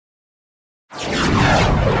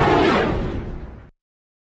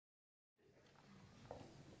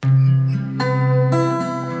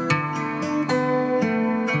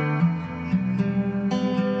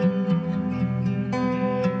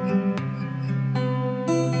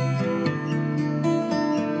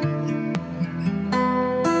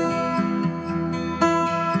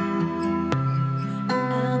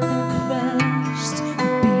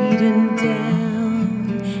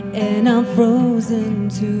And I'm frozen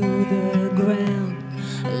to the ground.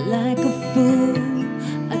 Like a fool,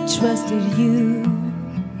 I trusted you.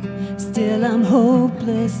 Still I'm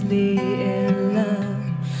hopelessly in love.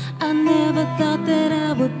 I never thought that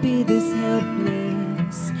I would be this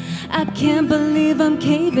helpless. I can't believe I'm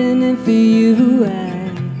caving in for you.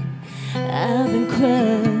 I've been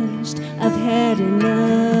crushed, I've had enough.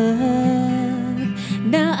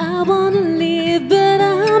 Now I wanna leave, but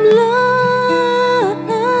I'm lost.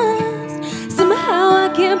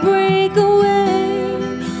 Can't break away,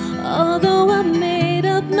 although I made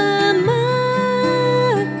up my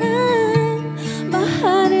mind. My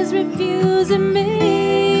heart is refusing me.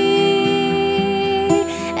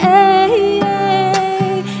 Ay,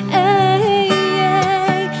 ay, ay,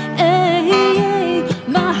 ay, ay, ay.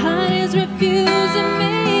 My heart is refusing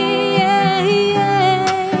me. Ay,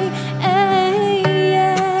 ay, ay,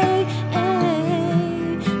 ay,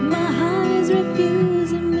 ay. My heart is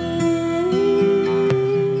refusing me.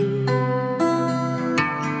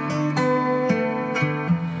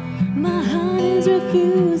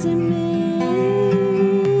 Refusing me.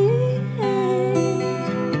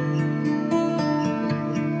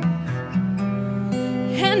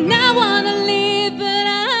 And I wanna leave, but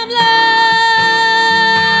I'm lost.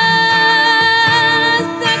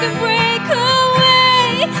 I can break away,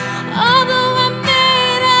 although I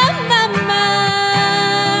made up my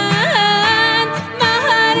mind. My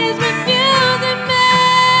heart is refusing me.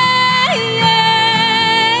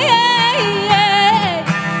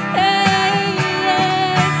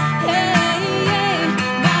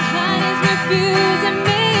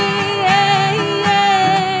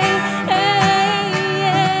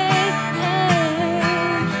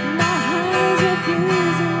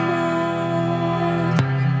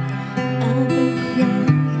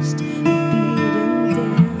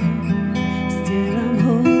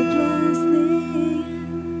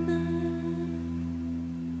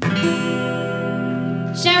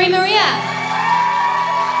 Sherry Maria.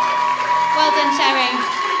 Well done, Sherry.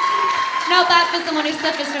 Not bad for someone who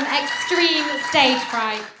suffers from extreme stage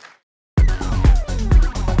fright.